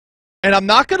And I'm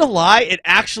not going to lie, it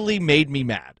actually made me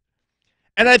mad.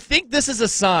 And I think this is a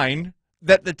sign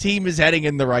that the team is heading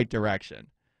in the right direction.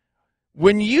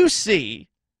 When you see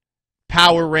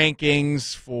power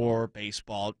rankings for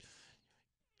baseball,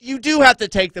 you do have to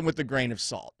take them with a grain of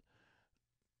salt.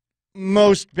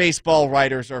 Most baseball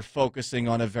writers are focusing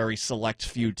on a very select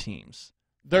few teams.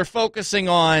 They're focusing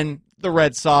on the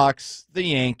Red Sox, the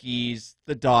Yankees,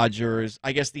 the Dodgers,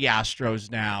 I guess the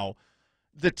Astros now,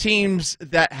 the teams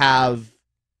that have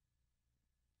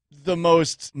the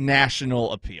most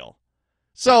national appeal.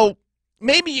 So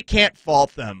maybe you can't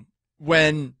fault them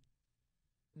when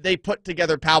they put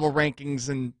together power rankings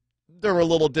and they're a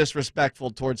little disrespectful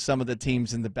towards some of the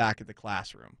teams in the back of the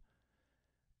classroom.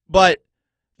 But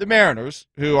the Mariners,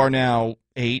 who are now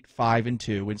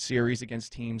 8-5-2 in series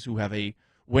against teams who have a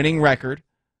winning record,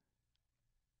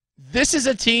 this is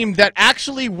a team that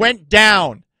actually went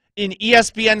down in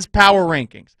ESPN's power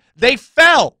rankings. They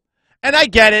fell. And I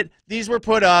get it. These were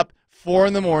put up 4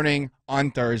 a.m.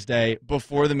 on Thursday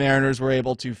before the Mariners were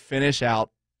able to finish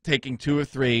out taking 2 of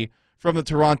 3 from the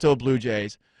Toronto Blue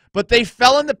Jays. But they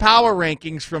fell in the power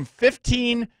rankings from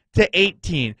 15 to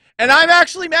 18. And I'm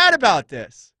actually mad about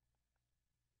this.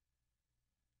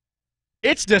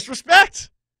 It's disrespect.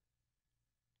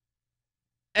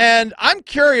 And I'm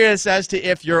curious as to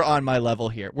if you're on my level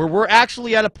here, where we're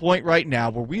actually at a point right now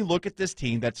where we look at this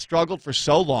team that's struggled for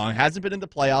so long, hasn't been in the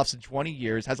playoffs in 20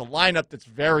 years, has a lineup that's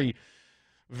very,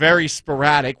 very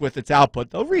sporadic with its output,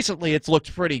 though recently it's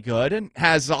looked pretty good, and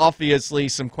has obviously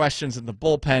some questions in the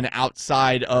bullpen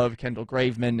outside of Kendall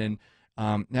Graveman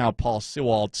and now Paul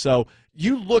Sewald. So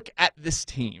you look at this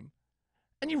team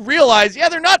and you realize, yeah,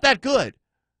 they're not that good,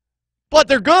 but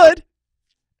they're good.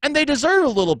 And they deserve a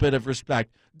little bit of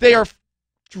respect. They are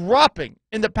dropping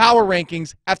in the power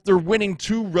rankings after winning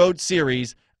 2 road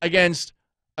series against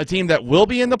a team that will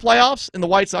be in the playoffs in the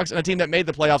White Sox and a team that made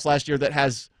the playoffs last year that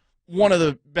has one of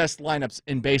the best lineups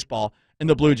in baseball in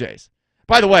the Blue Jays.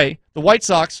 By the way, the White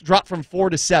Sox dropped from 4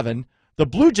 to 7. The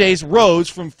Blue Jays rose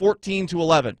from 14 to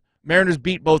 11. Mariners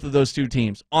beat both of those 2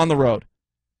 teams on the road.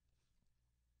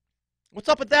 What's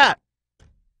up with that?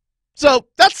 So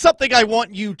that's something I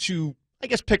want you to, I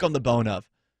guess, pick on the bone of.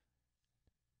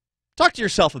 Talk to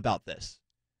yourself about this.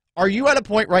 Are you at a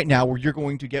point right now where you're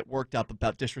going to get worked up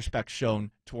about disrespect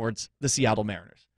shown towards the Seattle Mariners?